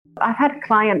I've had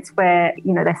clients where,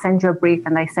 they send you a brief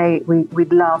and they say,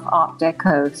 we'd love Art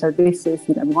Deco. So this is,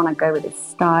 we want to go with this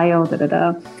style,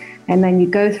 And then you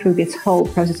go through this whole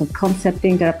process of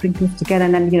concepting, putting things together.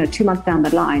 And then, 2 months down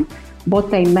the line,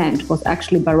 what they meant was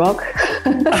actually Baroque.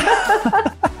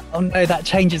 Oh no, that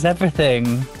changes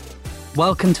everything.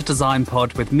 Welcome to Design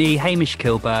Pod with me, Hamish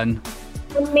Kilburn.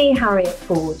 And me, Harriet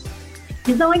Ford.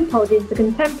 Design Pod is the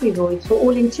contemporary voice for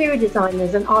all interior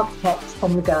designers and architects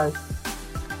on the go.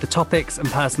 The topics and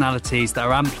personalities that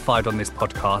are amplified on this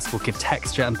podcast will give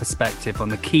texture and perspective on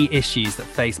the key issues that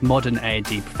face modern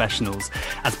A&D professionals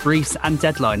as briefs and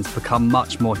deadlines become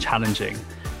much more challenging.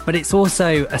 But it's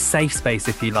also a safe space,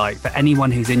 if you like, for anyone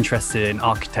who's interested in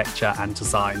architecture and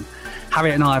design.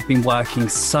 Harriet and I have been working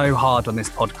so hard on this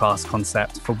podcast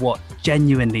concept for what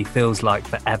genuinely feels like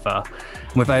forever.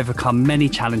 And we've overcome many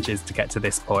challenges to get to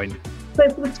this point. So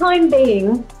for the time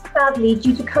being, sadly,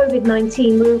 due to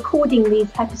COVID-19, we're recording these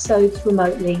episodes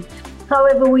remotely.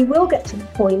 However, we will get to the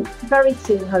point very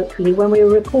soon, hopefully, when we're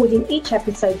recording each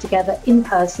episode together in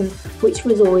person, which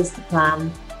was always the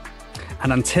plan.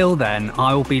 And until then,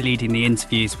 I will be leading the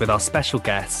interviews with our special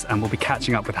guests, and we'll be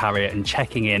catching up with Harriet and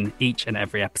checking in each and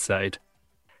every episode.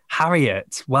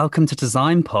 Harriet, welcome to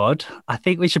Design Pod. I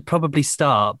think we should probably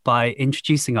start by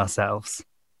introducing ourselves.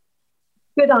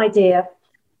 Good idea.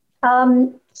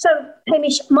 So,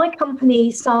 Hamish, my company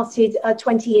started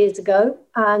 20 years ago,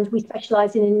 and we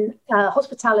specialise in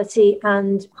hospitality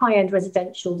and high-end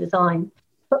residential design.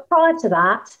 But prior to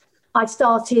that, I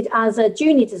started as a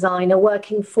junior designer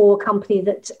working for a company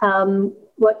that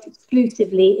worked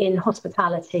exclusively in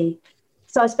hospitality.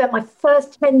 So I spent my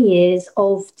first 10 years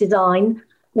of design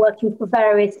working for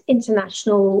various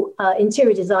international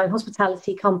interior design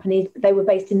hospitality companies. They were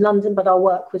based in London, but our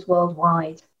work was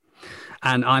worldwide.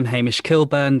 And I'm Hamish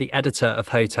Kilburn, the editor of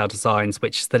Hotel Designs,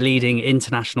 which is the leading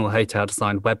international hotel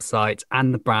design website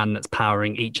and the brand that's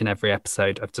powering each and every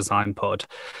episode of Design Pod.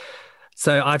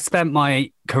 So I've spent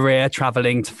my career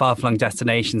traveling to far-flung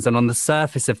destinations, and on the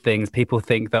surface of things, people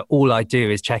think that all I do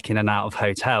is check in and out of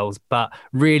hotels. But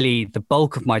really, the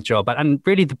bulk of my job, and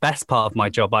really the best part of my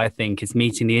job, I think, is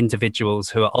meeting the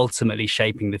individuals who are ultimately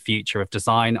shaping the future of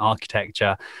design,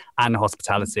 architecture, and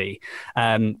hospitality,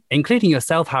 including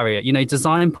yourself, Harriet.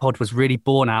 Design Pod was really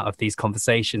born out of these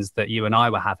conversations that you and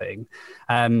I were having.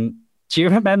 Do you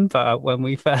remember when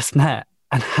we first met?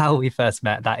 And how we first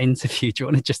met, that interview? Do you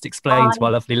want to just explain to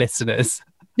our lovely listeners?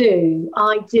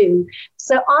 I do.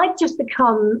 So I'd just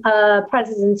become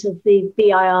president of the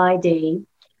BIID,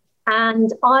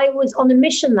 and I was on a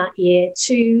mission that year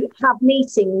to have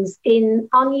meetings in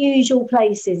unusual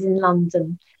places in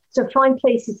London. So find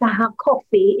places to have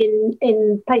coffee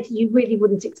in places you really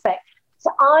wouldn't expect. So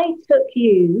I took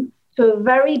you to a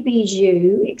very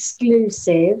bijou,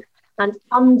 exclusive and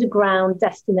underground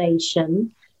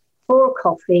destination for a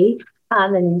coffee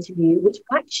and an interview, which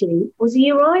actually was a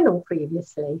urinal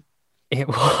previously. It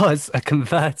was a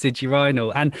converted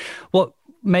urinal. And what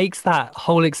makes that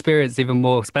whole experience even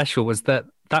more special was that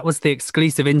was the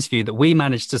exclusive interview that we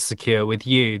managed to secure with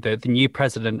you, the new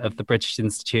president of the British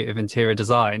Institute of Interior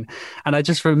Design. And I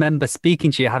just remember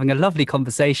speaking to you, having a lovely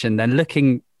conversation, then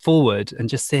looking forward and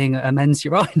just seeing a men's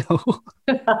urinal.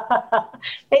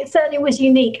 It certainly was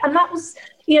unique. And that was,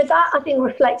 that I think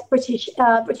reflects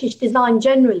British design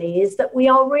generally, is that we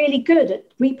are really good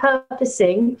at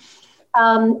repurposing,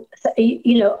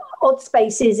 odd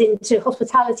spaces into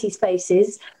hospitality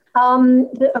spaces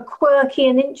that are quirky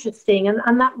and interesting.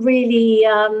 And that really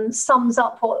sums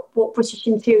up what British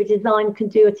interior design can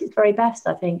do at its very best,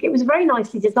 I think. It was very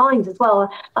nicely designed as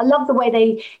well. I love the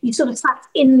way you sort of sat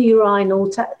in the urinal,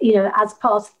 as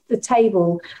part of the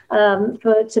table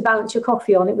to balance your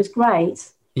coffee on. It was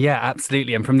great. Yeah,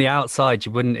 absolutely. And from the outside,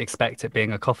 you wouldn't expect it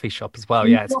being a coffee shop as well.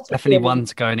 Yeah, it's definitely one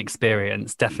to go and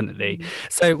experience, definitely.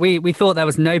 So we thought there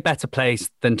was no better place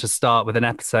than to start with an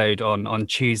episode on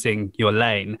choosing your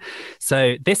lane.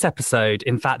 So this episode,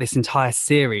 in fact, this entire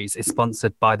series is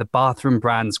sponsored by the Bathroom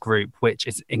Brands Group, which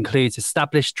includes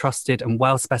established, trusted and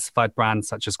well-specified brands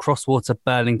such as Crosswater,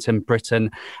 Burlington,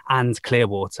 Britton and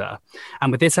Clearwater.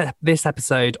 And with this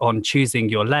episode on choosing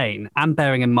your lane, and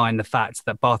bearing in mind the fact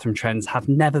that bathroom trends have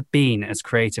never been as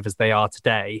creative as they are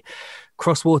today,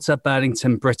 Crosswater,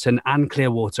 Burlington, Britton and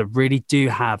Clearwater really do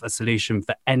have a solution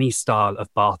for any style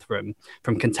of bathroom,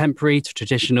 from contemporary to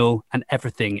traditional and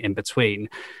everything in between.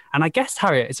 And I guess,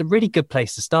 Harriet, it's a really good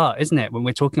place to start, isn't it, when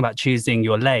we're talking about choosing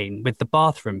your lane with the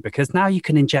bathroom, because now you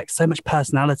can inject so much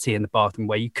personality in the bathroom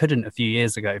where you couldn't a few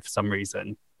years ago for some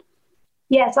reason.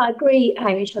 Yes, I agree,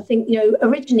 Hamish. I think,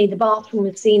 originally the bathroom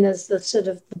was seen as the sort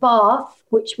of the bath,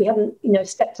 which we haven't,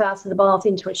 stepped out of the bath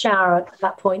into a shower at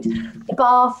that point. The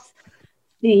bath,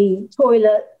 the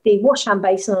toilet, the wash hand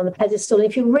basin on a pedestal. And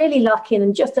if you're really lucky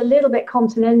and just a little bit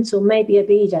continental, maybe a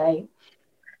bidet.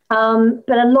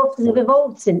 But a lot has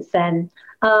evolved since then.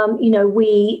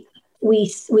 We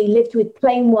lived with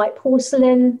plain white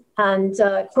porcelain and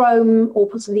chrome, or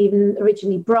possibly even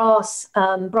originally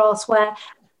brassware.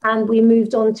 And we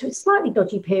moved on to a slightly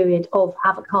dodgy period of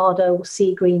avocado or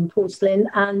sea green porcelain.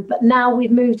 But now we've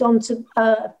moved on to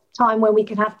a time when we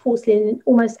can have porcelain in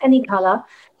almost any colour.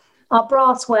 Our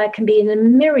brassware can be in a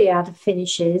myriad of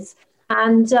finishes.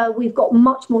 And we've got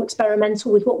much more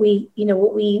experimental with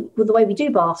with the way we do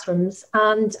bathrooms.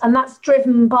 And that's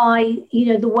driven by,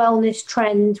 the wellness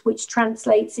trend, which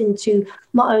translates into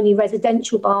not only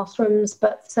residential bathrooms,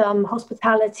 but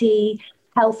hospitality,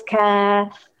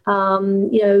 healthcare,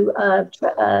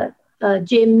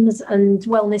 gyms and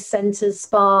wellness centres,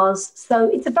 spas. So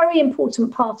it's a very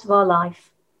important part of our life.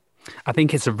 I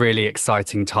think it's a really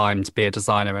exciting time to be a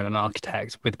designer and an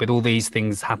architect. With all these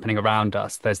things happening around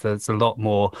us, there's a lot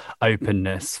more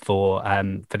openness for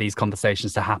these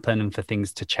conversations to happen and for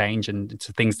things to change and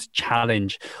to things to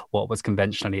challenge what was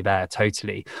conventionally there.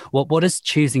 Totally. What does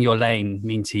choosing your lane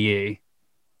mean to you?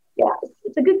 Yeah,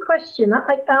 it's a good question.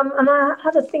 And I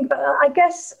had to think about it. I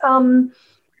guess the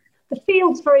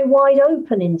field's very wide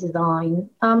open in design.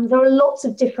 There are lots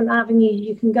of different avenues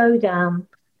you can go down.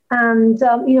 And,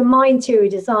 my interior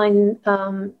design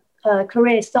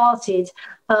career started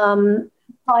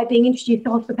by being introduced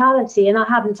to hospitality. And I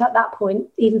hadn't at that point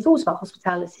even thought about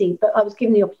hospitality, but I was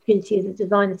given the opportunity as a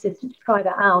design assistant to try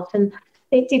that out. And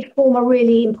it did form a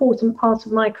really important part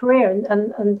of my career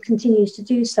and continues to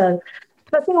do so.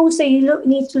 But I think also you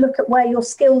need to look at where your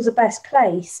skills are best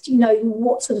placed,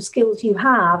 what sort of skills you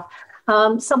have.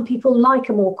 Some people like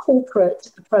a more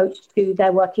corporate approach to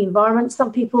their working environment.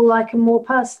 Some people like a more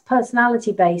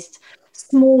personality-based,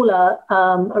 smaller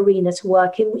arena to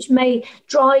work in, which may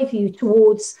drive you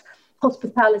towards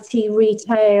hospitality,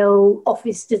 retail,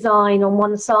 office design on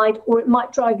one side, or it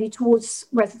might drive you towards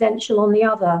residential on the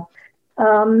other.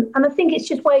 And I think it's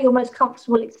just where you're most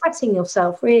comfortable expressing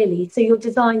yourself, really. So your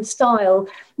design style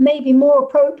may be more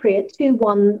appropriate to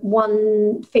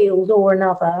one field or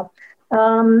another.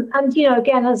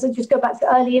 Again, as I just go back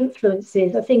to early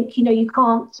influences, I think, you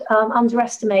can't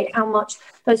underestimate how much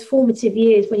those formative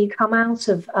years when you come out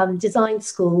of design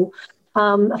school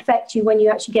affect you when you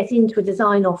actually get into a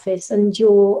design office and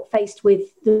you're faced with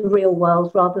the real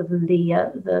world rather than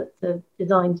the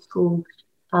design school.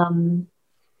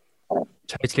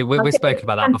 Totally. We've spoken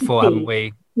about that before, haven't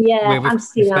we? Yeah, we've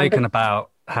spoken about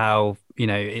how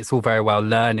it's all very well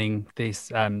learning this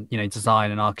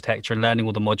design and architecture and learning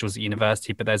all the modules at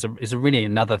university, but there's a really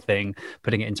another thing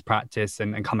putting it into practice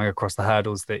and coming across the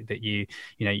hurdles that you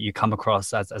come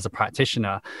across as a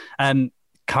practitioner.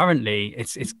 Currently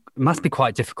it must be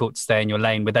quite difficult to stay in your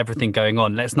lane with everything going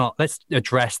on. Let's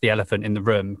address the elephant in the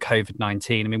room,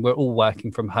 COVID-19. I mean, we're all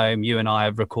working from home. You and I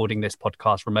are recording this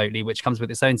podcast remotely, which comes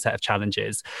with its own set of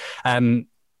challenges.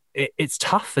 It's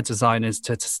tough for designers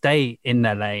to stay in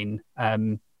their lane.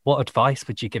 What advice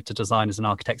would you give to designers and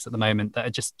architects at the moment that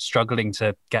are just struggling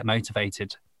to get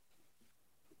motivated?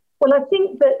 Well, I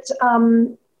think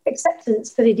that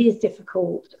acceptance that it is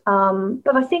difficult.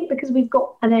 But I think because we've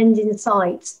got an end in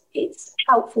sight, it's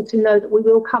helpful to know that we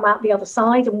will come out the other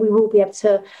side and we will be able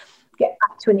to get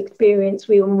back to an experience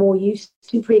we were more used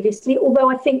to previously. Although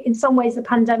I think in some ways the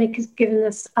pandemic has given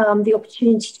us the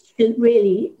opportunity to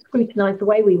really scrutinise the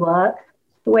way we work,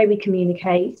 the way we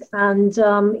communicate, and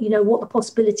what the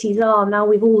possibilities are. Now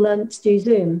we've all learned to do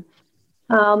Zoom.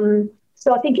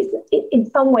 So I think in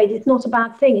some ways it's not a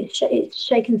bad thing. It's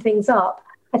shaken things up.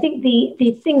 I think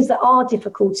the things that are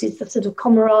difficult is the sort of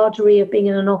camaraderie of being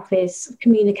in an office,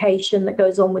 communication that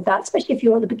goes on with that, especially if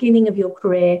you're at the beginning of your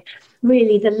career,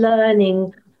 really the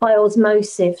learning by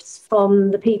osmosis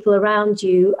from the people around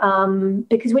you.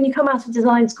 Because when you come out of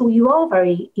design school, you are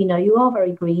very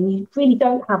green. You really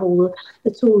don't have all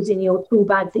the tools in your tool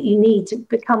bag that you need to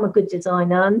become a good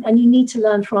designer, and you need to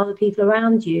learn from other people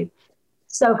around you.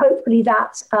 So hopefully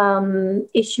that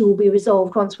issue will be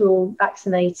resolved once we're all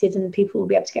vaccinated and people will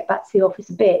be able to get back to the office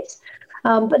a bit.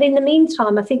 But in the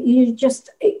meantime, I think you're just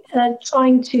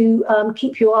trying to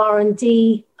keep your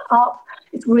R&D up.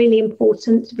 It's really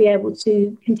important to be able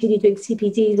to continue doing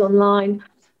CPDs online,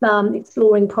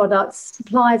 exploring products.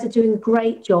 Suppliers are doing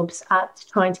great jobs at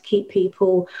trying to keep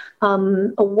people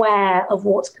aware of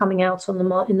what's coming out in the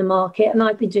market. And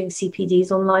I've been doing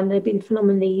CPDs online. They've been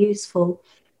phenomenally useful.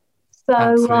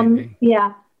 So,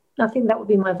 I think that would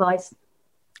be my advice.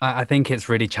 I think it's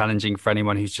really challenging for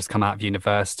anyone who's just come out of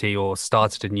university or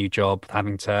started a new job,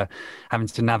 having to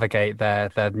navigate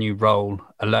their new role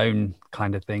alone,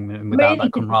 kind of thing, and without Really that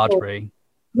difficult. camaraderie.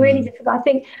 Really difficult. I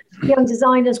think young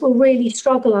designers will really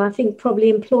struggle, and I think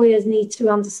probably employers need to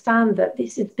understand that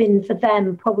this has been for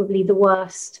them probably the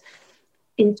worst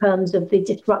in terms of the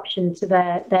disruption to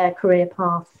their career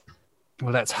path.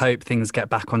 Well, let's hope things get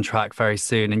back on track very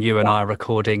soon, and you and I are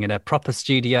recording in a proper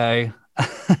studio.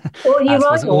 Or as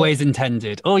was urinal. always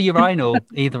intended, or urinal,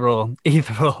 either or.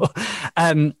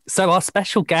 So our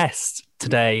special guest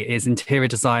today is interior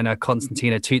designer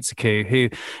Konstantina Tsutsoukou, who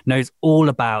knows all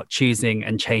about choosing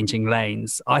and changing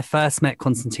lanes. I first met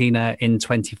Konstantina in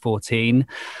 2014,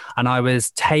 and I was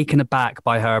taken aback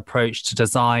by her approach to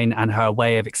design and her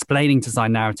way of explaining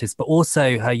design narratives, but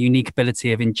also her unique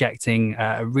ability of injecting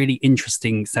a really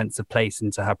interesting sense of place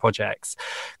into her projects.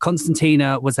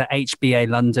 Konstantina was at HBA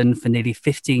London for nearly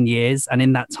 15 years, and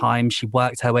in that time, she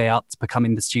worked her way up to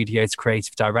becoming the studio's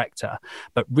creative director.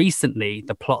 But recently,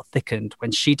 the plot thickened when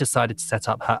she decided to set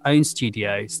up her own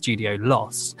studio, Studio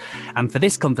Lost. And for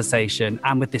this conversation,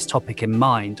 and with this topic in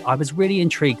mind, I was really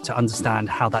intrigued to understand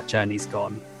how that journey's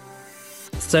gone.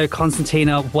 So,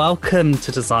 Konstantina, welcome to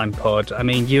Design Pod. I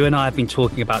mean, you and I have been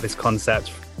talking about this concept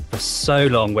for so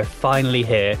long. We're finally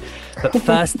here. But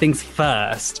first things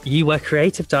first, you were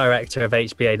creative director of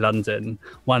HBA London,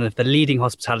 one of the leading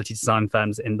hospitality design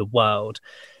firms in the world.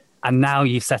 And now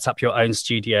you've set up your own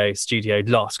studio, Studio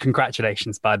Lost.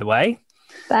 Congratulations, by the way.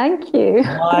 Thank you.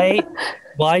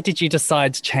 Why did you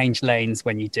decide to change lanes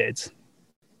when you did?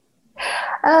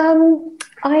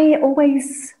 I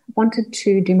always wanted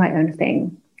to do my own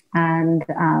thing, and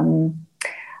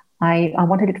I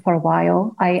wanted it for a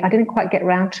while. I didn't quite get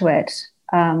around to it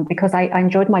because I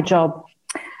enjoyed my job,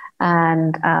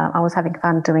 and I was having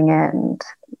fun doing it and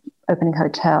opening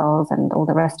hotels and all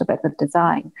the rest of it with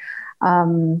design.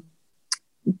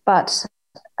 But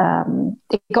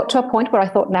it got to a point where I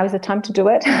thought now is the time to do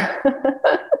it.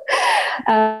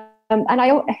 And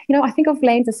I think of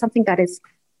lanes as something that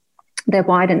they're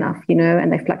wide enough,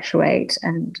 and they fluctuate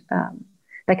and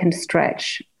they can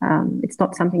stretch. It's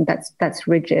not something that's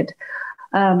rigid.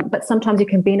 But sometimes you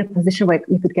can be in a position where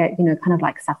you could get, kind of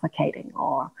like suffocating,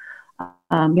 or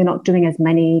you're not doing as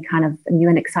many kind of new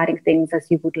and exciting things as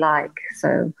you would like.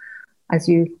 So as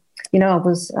I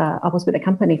was with the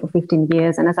company for 15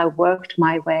 years, and as I worked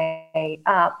my way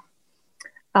up,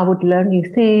 I would learn new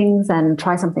things and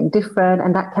try something different,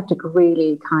 and that kept it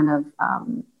really kind of,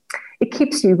 it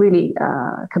keeps you really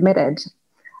committed,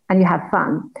 and you have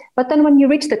fun. But then when you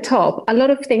reach the top, a lot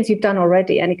of things you've done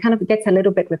already, and it kind of gets a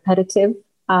little bit repetitive.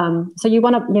 So you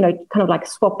want to, kind of like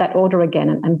swap that order again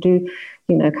and do,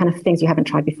 kind of things you haven't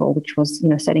tried before, which was,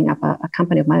 setting up a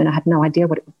company of my own. I had no idea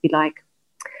what it would be like.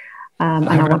 And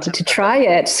I wanted to try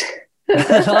it.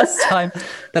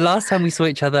 the last time we saw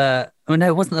each other, well, no,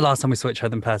 it wasn't the last time we saw each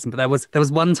other in person, but there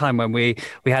was one time when we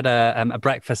had a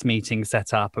breakfast meeting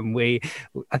set up, and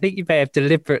I think you may have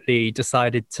deliberately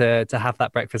decided to have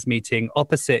that breakfast meeting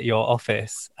opposite your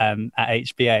office at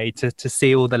HBA to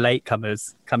see all the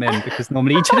latecomers come in, because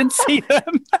normally you didn't see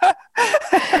them.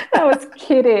 I was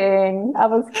kidding.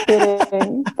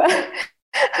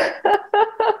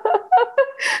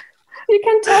 You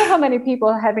can tell how many people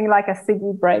are having like a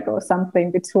ciggy break or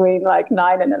something between like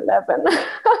 9 and 11.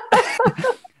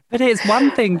 But it's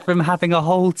one thing from having a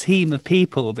whole team of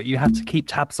people that you have to keep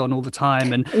tabs on all the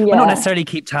time, and well, not necessarily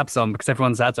keep tabs on because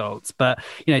everyone's adults, but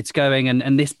it's going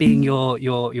and this being your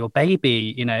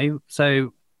baby,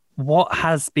 So what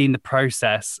has been the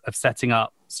process of setting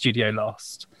up Studio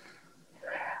Lost?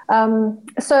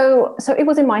 So it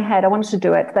was in my head. I wanted to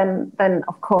do it. Then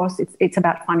of course it's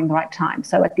about finding the right time.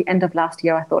 So at the end of last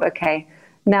year, I thought, okay,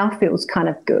 now feels kind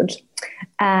of good.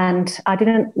 And I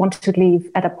didn't want to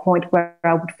leave at a point where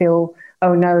I would feel,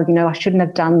 oh no, I shouldn't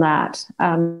have done that.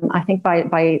 I think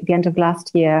by the end of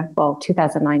last year, well,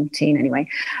 2019 anyway,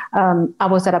 I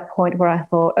was at a point where I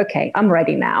thought, okay, I'm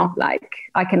ready now. Like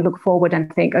I can look forward and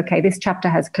think, okay, this chapter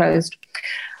has closed.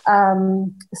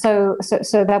 So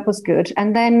that was good.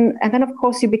 And then of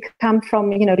course you become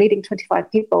from, leading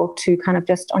 25 people to kind of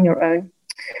just on your own.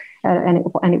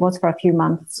 And it was for a few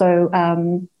months. So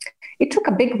it took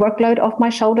a big workload off my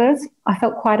shoulders. I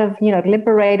felt quite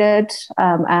liberated,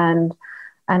 and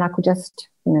I could just,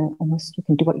 almost you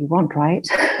can do what you want, right?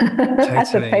 Totally.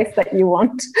 At the pace that you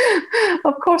want.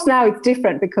 Of course, now it's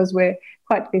different because we're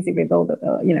quite busy with all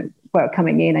the, work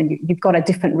coming in, and you've got a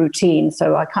different routine.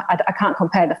 So I can't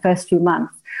compare the first few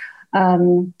months.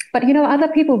 But, other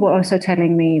people were also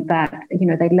telling me that,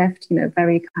 they left,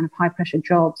 very kind of high pressure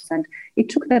jobs, and it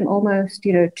took them almost,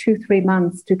 2-3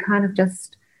 months to kind of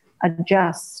just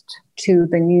adjust to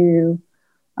the new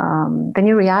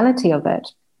reality of it.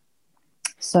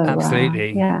 So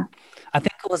absolutely, yeah. I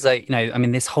think also, I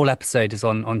mean, this whole episode is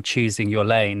on choosing your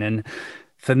lane, and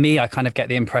for me, I kind of get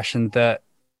the impression that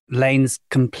lanes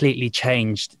completely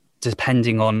changed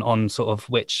depending on sort of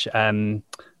which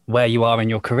where you are in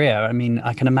your career. I mean,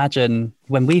 I can imagine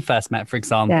when we first met, for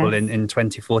example, Yes. in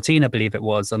 2014, I believe it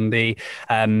was, on the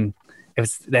it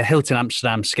was the Hilton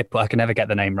Amsterdam Schiphol. I can never get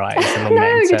the name right. It's a long No,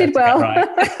 name you did well. Right.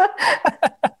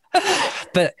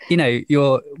 But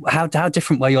how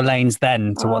different were your lanes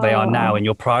then to what they are now, and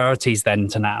your priorities then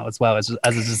to now as well as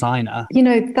a designer?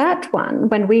 That one,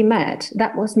 when we met,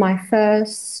 that was my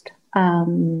first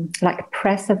like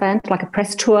press event, like a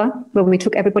press tour where we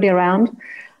took everybody around.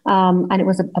 And it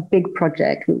was a big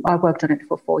project. I worked on it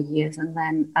for 4 years, and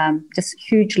then just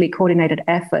hugely coordinated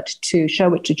effort to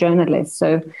show it to journalists.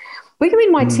 So we were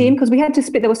in my team because we had to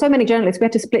split. There were so many journalists. We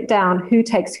had to split down who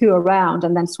takes who around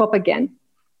and then swap again.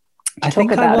 I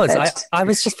think I was. I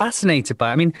was just fascinated by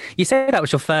it. I mean, you say that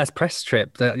was your first press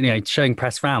trip, showing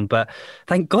press round, but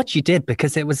thank God you did,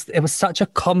 because it was such a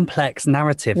complex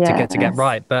narrative to get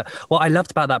right. But what I loved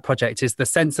about that project is the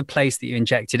sense of place that you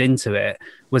injected into it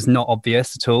was not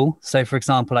obvious at all. So, for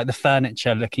example, like the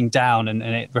furniture looking down and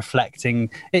it reflected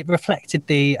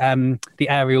the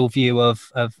aerial view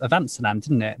of Amsterdam,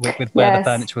 didn't it? With where the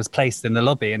furniture was placed in the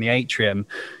lobby and the atrium,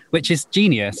 which is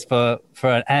genius for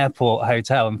an airport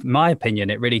hotel. In my opinion,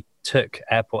 it really took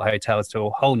airport hotels to a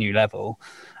whole new level.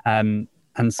 And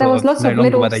so there was lots of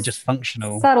little, were they just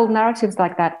functional, subtle narratives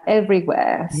like that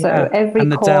everywhere. So every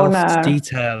and the corner, Delft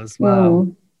detail as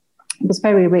well. It was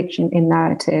very rich in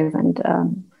narrative, and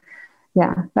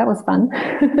that was fun.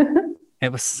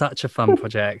 It was such a fun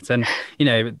project. And,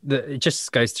 it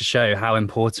just goes to show how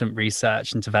important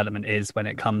research and development is when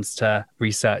it comes to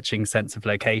researching sense of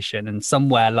location. And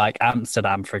somewhere like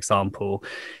Amsterdam, for example,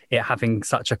 it having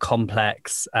such a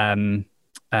complex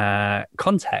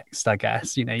context, I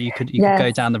guess, you could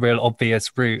go down the real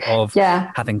obvious route of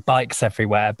having bikes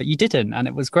everywhere, but you didn't. And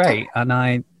it was great.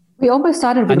 And we almost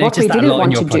started with what we didn't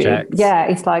want to do. Yeah,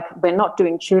 it's like, we're not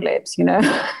doing tulips,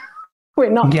 We're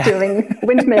not doing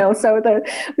windmills. So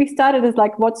we started as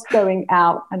like, what's going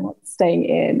out and what's staying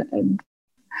in. And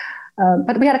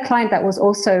but we had a client that was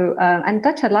also, and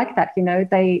Dutch, I like that,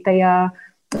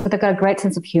 they've got a great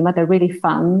sense of humor. They're really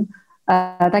fun.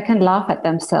 They can laugh at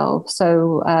themselves.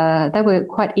 So they were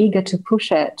quite eager to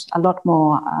push it a lot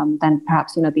more than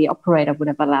perhaps, the operator would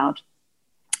have allowed.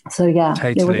 So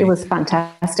totally. It was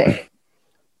fantastic.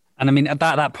 And I mean,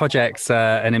 that project's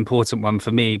an important one for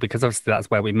me, because obviously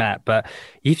that's where we met. But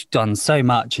you've done so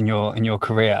much in your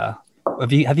career.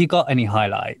 Have you got any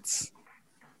highlights?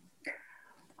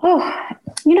 Oh,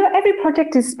 every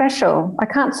project is special. I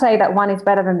can't say that one is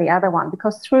better than the other one,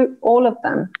 because through all of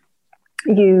them,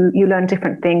 you learn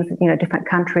different things. Different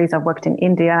countries. I've worked in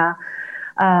India.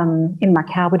 In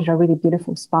Macau, we did a really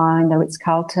beautiful spa in the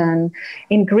Ritz-Carlton.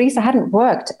 In Greece, I hadn't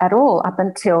worked at all up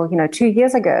until 2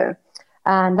 years ago.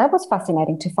 And that was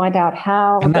fascinating to find out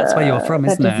how... And that's where you're from,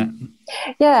 isn't it?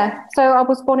 Yeah. So I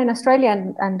was born in Australia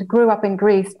and grew up in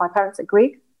Greece. My parents are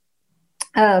Greek.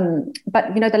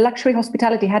 But, the luxury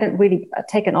hospitality hadn't really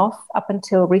taken off up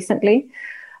until recently.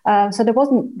 So there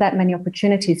wasn't that many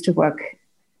opportunities to work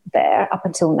there up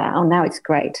until now. Now it's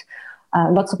great.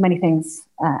 Lots of many things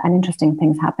and interesting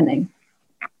things happening.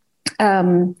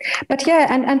 But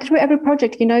and through every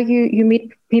project, you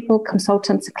meet people,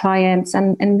 consultants, clients,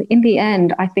 and in the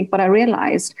end, I think what I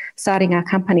realized starting our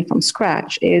company from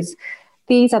scratch is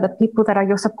these are the people that are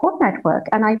your support network,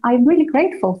 and I'm really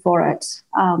grateful for it.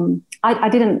 I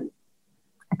didn't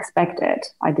expect it.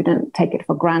 I didn't take it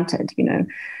for granted,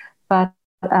 but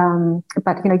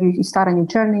you start on your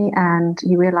journey and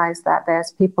you realize that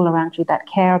there's people around you that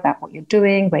care about what you're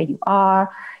doing, where you are.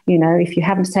 If you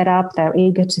haven't set up, they're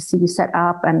eager to see you set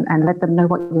up and let them know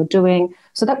what you're doing.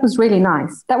 So that was really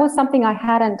nice. That was something I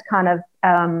hadn't kind of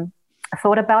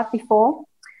thought about before,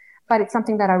 but it's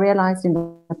something that I realized in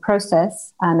the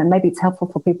process, and maybe it's helpful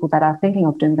for people that are thinking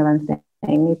of doing their own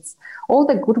thing. It's all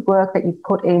the good work that you've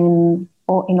put in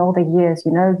all the years,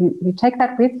 you take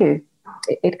that with you.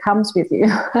 It comes with you.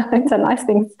 It's a nice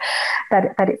thing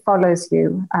that it follows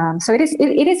you. So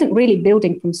it isn't really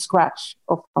building from scratch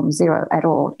or from zero at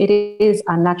all. It is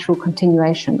a natural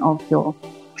continuation of your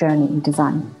journey in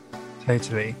design.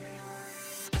 Totally.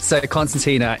 So,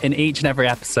 Konstantina, in each and every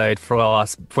episode for our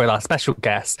special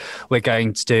guests, we're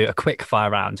going to do a quick fire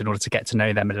round in order to get to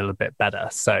know them a little bit better.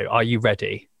 So, are you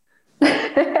ready?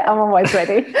 I'm always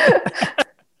ready.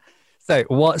 So,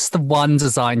 what's the one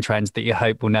design trend that you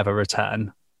hope will never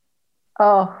return?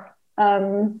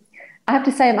 I I have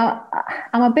to say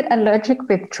I'm a bit allergic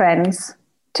with trends.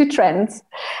 To trends,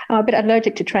 I'm a bit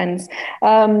allergic to trends.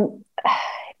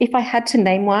 If I had to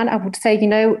name one, I would say,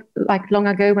 like long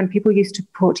ago when people used to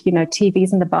put,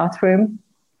 TVs in the bathroom,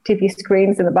 TV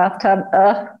screens in the bathtub,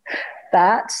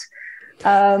 that.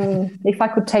 If I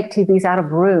could take TVs out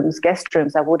of rooms, guest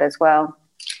rooms, I would as well.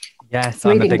 Yes,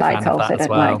 I'm a big fan of that as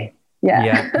well.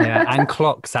 Yeah. And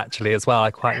clocks actually as well.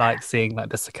 I quite like seeing like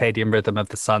the circadian rhythm of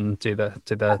the sun do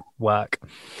the work.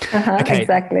 Okay.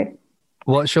 Exactly.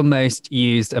 What's your most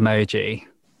used emoji?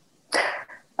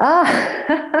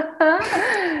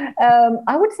 I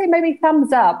would say maybe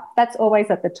thumbs up. That's always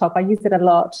at the top. I use it a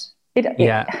lot.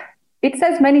 It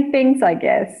says many things, I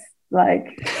guess.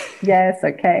 Like, yes,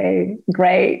 okay,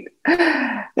 great.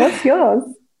 What's yours?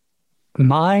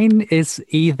 Mine is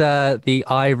either the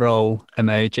eye roll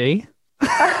emoji.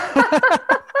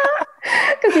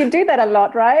 Because you do that a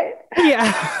lot, right?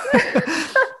 Yeah.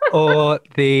 or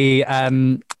the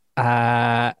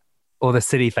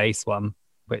silly face one,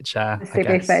 which I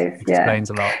guess explains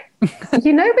a lot.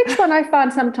 You know which one I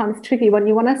find sometimes tricky? When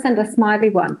you want to send a smiley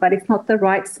one, but it's not the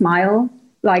right smile.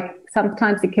 Like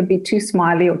sometimes it can be too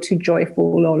smiley or too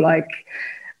joyful or like,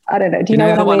 I don't know. Do you know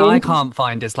what the I mean? one I can't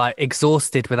find is like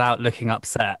exhausted without looking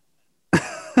upset.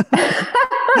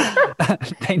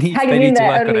 they need to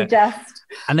work on it.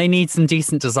 And they need some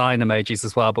decent design emojis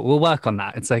as well, but we'll work on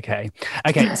that. It's okay.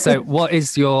 Okay, so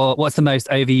what's the most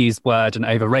overused word and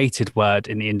overrated word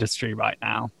in the industry right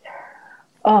now?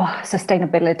 Oh,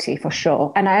 sustainability for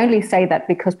sure. And I only say that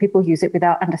because people use it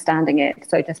without understanding it.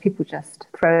 So people just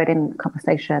throw it in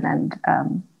conversation.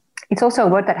 And it's also a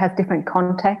word that has different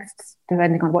contexts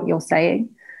depending on what you're saying.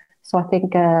 So I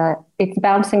think it's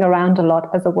bouncing around a lot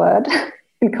as a word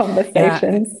in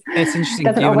conversations. Yeah, it's interesting.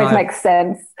 Doesn't always make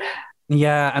sense.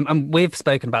 Yeah, and we've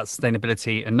spoken about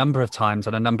sustainability a number of times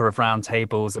on a number of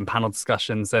roundtables and panel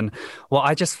discussions. And what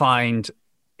I just find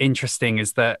interesting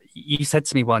is that you said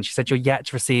to me once, you said you're yet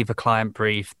to receive a client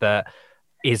brief that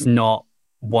is not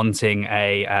wanting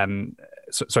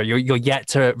you're yet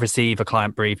to receive a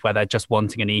client brief where they're just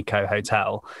wanting an eco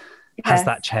hotel. Yes. Has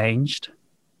that changed?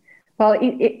 Well,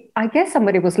 I guess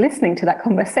somebody was listening to that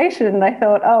conversation and they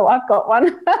thought, oh, I've got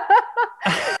one.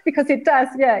 Because it does.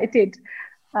 Yeah, it did.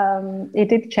 It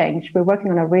did change. We're working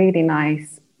on a really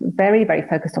nice, very, very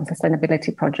focused on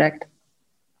sustainability project,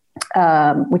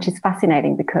 which is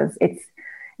fascinating because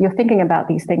you're thinking about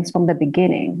these things from the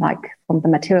beginning, like from the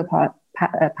material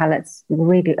palettes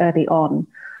really early on.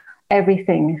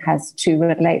 Everything has to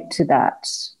relate to that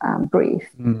brief.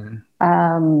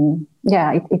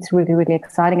 It's really, really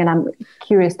exciting. And I'm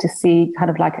curious to see kind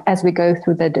of like as we go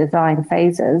through the design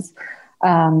phases,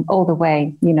 all the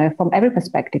way, from every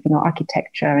perspective,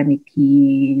 architecture,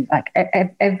 MEP, like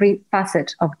every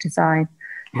facet of design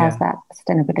has that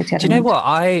sustainability element. Do you know what?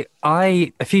 I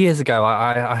a few years ago,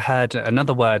 I heard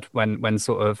another word when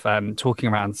sort of talking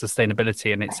around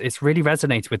sustainability, and it's really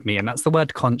resonated with me, and that's the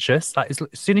word conscious. Like as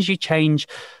soon as you change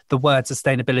the word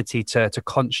sustainability to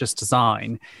conscious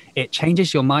design, it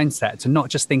changes your mindset to not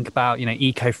just think about,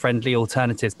 eco-friendly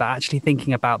alternatives, but actually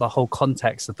thinking about the whole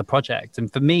context of the project. And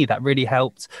for me, that really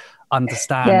helped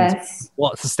understand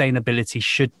what sustainability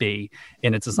should be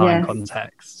in a design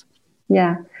context.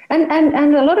 Yeah.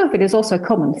 And a lot of it is also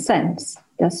common sense,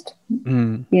 just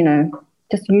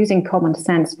using common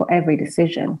sense for every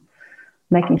decision,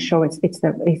 making sure it's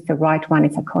the right one,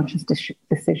 it's a conscious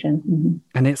decision. Mm-hmm.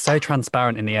 And it's so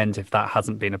transparent in the end if that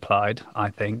hasn't been applied, I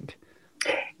think.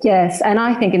 Yes, and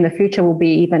I think in the future will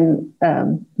be even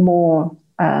more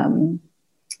kind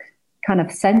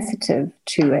of sensitive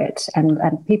to it,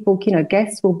 and people,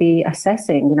 guests will be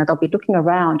assessing, they'll be looking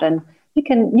around, and you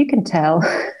can tell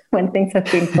when things have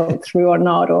been thought through or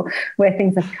not, or where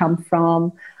things have come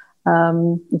from.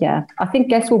 I think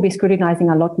guests will be scrutinizing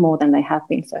a lot more than they have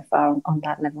been so far on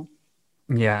that level.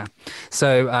 Yeah.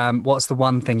 So what's the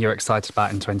one thing you're excited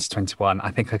about in 2021?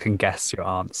 I think I can guess your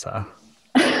answer.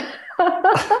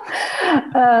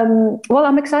 Well,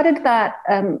 I'm excited that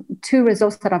 2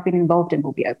 resorts that I've been involved in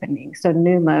will be opening. So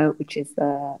Numo, which is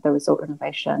the resort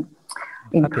renovation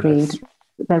in Crete.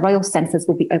 The Royal Senses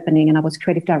will be opening, and I was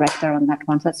creative director on that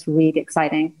one. So that's really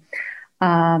exciting.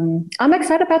 I'm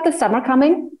excited about the summer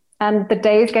coming and the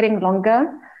days getting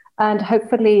longer, and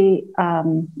hopefully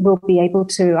we'll be able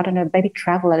to, I don't know, maybe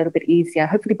travel a little bit easier.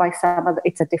 Hopefully by summer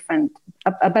it's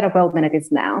a better world than it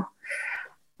is now.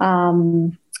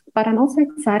 But I'm also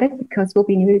excited because we'll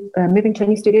be moving to a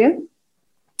new studio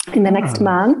in the next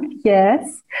month.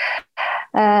 Yes.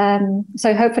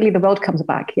 So hopefully the world comes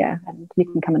back, and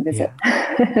you can come and visit.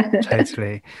 Yeah,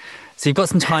 totally. So you've got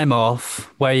some time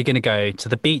off. Where are you going to go? To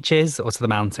the beaches or to the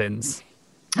mountains?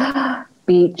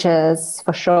 Beaches,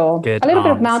 for sure. Good A little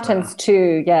bit of answer. mountains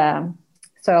too, yeah.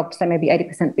 So I'd say maybe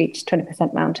 80% beach,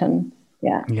 20% mountain.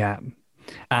 Yeah. Yeah.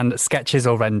 And sketches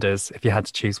or renders, if you had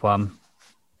to choose one?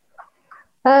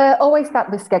 Always start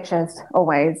with sketches,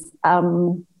 always.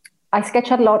 I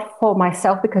sketch a lot for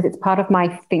myself because it's part of my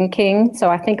thinking. So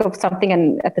I think of something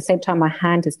and at the same time, my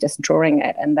hand is just drawing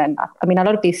it. And then, I mean, a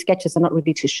lot of these sketches are not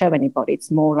really to show anybody. It's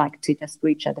more like to just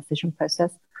reach a decision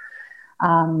process.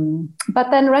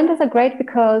 But then renders are great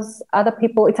because other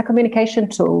people, it's a communication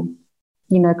tool.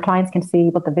 You know, clients can see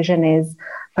what the vision is.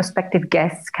 Prospective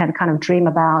guests can kind of dream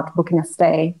about booking a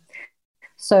stay.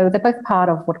 So they're both part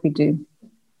of what we do.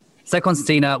 So,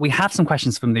 Constantina, we have some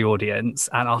questions from the audience,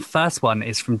 and our first one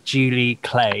is from Julie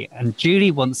Clay. And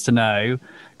Julie wants to know,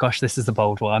 gosh, this is a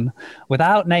bold one.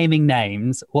 Without naming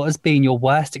names, what has been your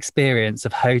worst experience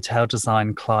of hotel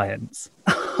design clients?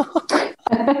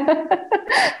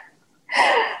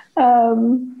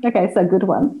 Okay, so good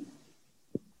one.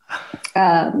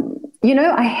 You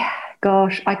know, I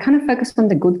kind of focus on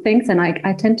the good things, and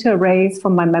I tend to erase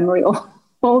from my memory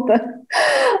all the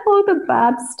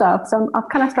bad stuff. So I'm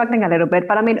kind of struggling a little bit.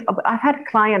 But I mean, I've had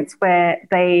clients where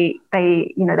they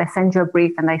send you a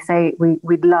brief and they say,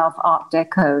 we'd love Art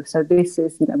Deco. So this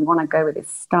is, we want to go with this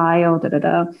style,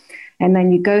 And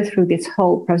then you go through this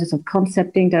whole process of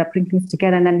concepting, putting things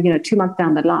together. And then, 2 months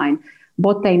down the line,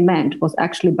 what they meant was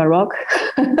actually Baroque.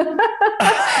 And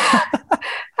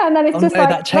then it's just like,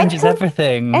 that changes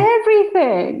everything.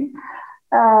 Everything.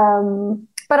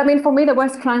 But I mean, for me, the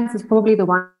worst clients is probably the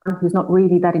one who's not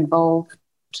really that involved.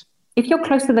 If you're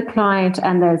close to the client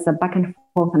and there's a back and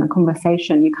forth and a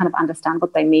conversation, you kind of understand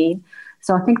what they mean.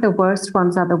 So I think the worst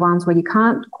ones are the ones where you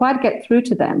can't quite get through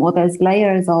to them, or there's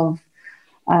layers of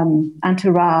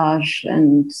entourage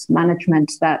and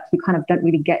management that you kind of don't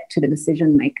really get to the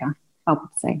decision maker. I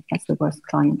would say that's the worst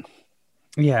client.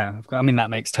 Yeah, I mean, that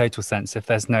makes total sense if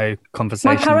there's no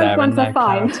conversation there. My current ones are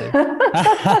fine.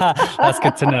 That's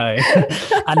good to know.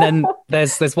 And then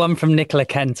there's one from Nicola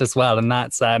Kent as well, and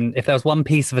that's if there was one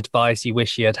piece of advice you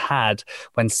wish you had had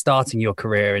when starting your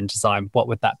career in design, what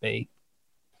would that be?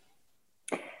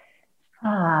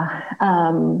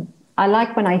 I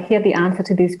like when I hear the answer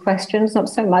to these questions, not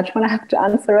so much when I have to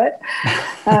answer it.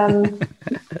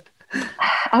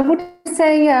 I would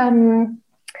say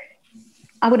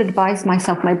I would advise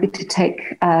myself maybe to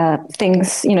take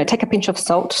things, take a pinch of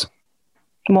salt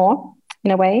more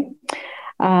in a way.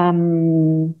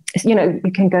 You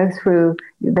can go through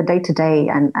the day-to-day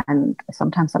and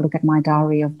sometimes I look at my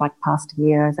diary of like past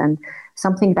years, and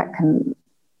something that can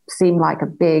seem like a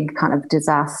big kind of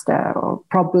disaster or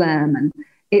problem, and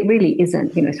it really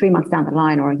isn't. 3 months down the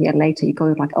line or a year later, you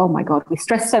go like, oh my God, we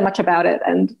stressed so much about it,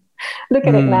 and look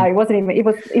at it now. It wasn't even.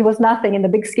 It was nothing in the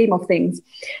big scheme of things.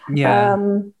 Yeah.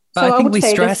 But so I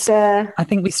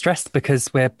think we stressed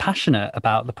because we're passionate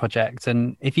about the project,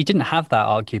 and if you didn't have that,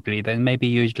 arguably, then maybe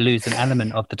you'd lose an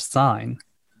element of the design.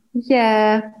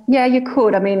 Yeah, you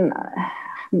could. I mean, I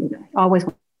always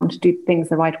want to do things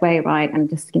the right way, right, and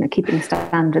just keeping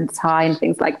standards high and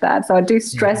things like that. So I do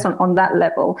stress on that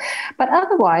level. But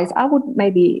otherwise, I would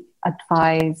maybe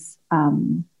advise.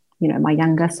 My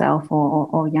younger self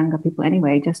or younger people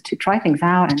anyway, just to try things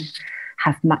out and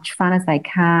have much fun as they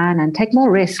can and take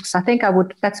more risks. I think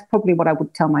that's probably what I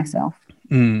would tell myself.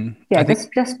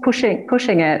 Just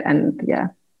pushing it, and it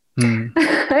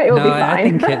will be fine. I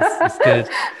think it's good.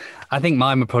 I think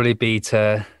mine would probably be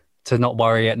to not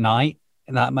worry at night.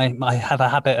 And that might have a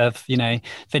habit of,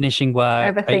 finishing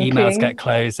work, emails get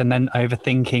closed, and then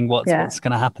overthinking what's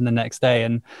going to happen the next day.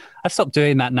 And I've stopped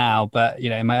doing that now, but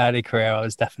in my early career, I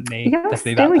was definitely that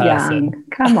person. Young.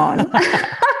 Come on.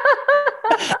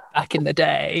 Back in the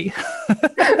day.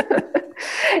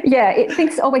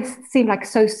 Things always seem like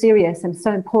so serious and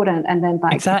so important, and then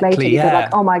later you go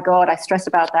like, oh my God, I stressed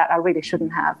about that. I really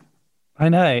shouldn't have. I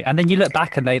know. And then you look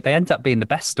back and they end up being the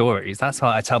best stories. That's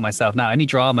what I tell myself now. Any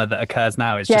drama that occurs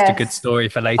now is just a good story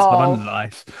for later on in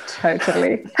life.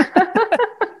 Totally.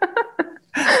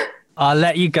 I'll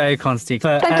let you go,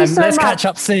 Constantina. Thank you so let's much. Catch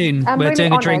up soon. We're really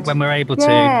doing a drink when we're able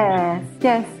to.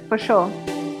 Yes, for sure.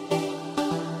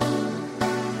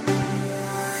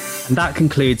 And that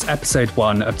concludes episode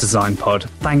 1 of Design Pod.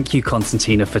 Thank you,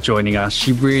 Constantina, for joining us.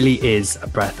 She really is a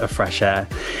breath of fresh air.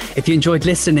 If you enjoyed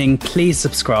listening, please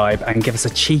subscribe and give us a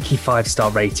cheeky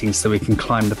 5-star rating so we can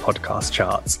climb the podcast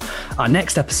charts. Our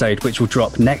next episode, which will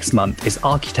drop next month, is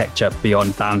Architecture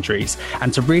Beyond Boundaries.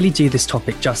 And to really do this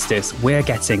topic justice, we're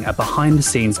getting a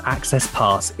behind-the-scenes access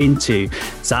pass into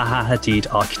Zaha Hadid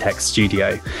Architects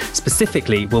Studio.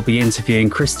 Specifically, we'll be interviewing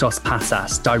Christos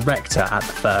Passas, director at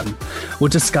the firm. We'll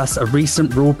discuss a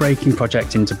recent rule-breaking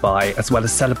project in Dubai, as well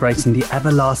as celebrating the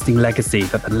everlasting legacy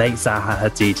that the late Zaha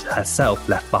Hadid herself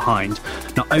left behind,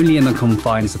 not only in the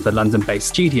confines of the London-based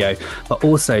studio, but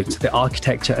also to the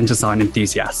architecture and design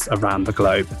enthusiasts around the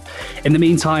globe. In the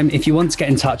meantime, if you want to get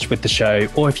in touch with the show,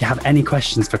 or if you have any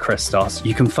questions for Christos,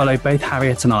 you can follow both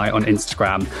Harriet and I on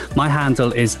Instagram. My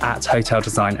handle is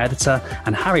 @HotelDesignEditor,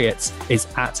 and Harriet's is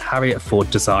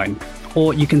 @HarrietFordDesign.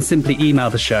 Or you can simply email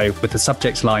the show with the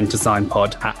subject line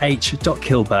designpod at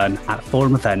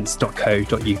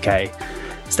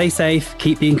h.kilburn@forumevents.co.uk. Stay safe,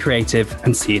 keep being creative,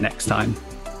 and see you next time.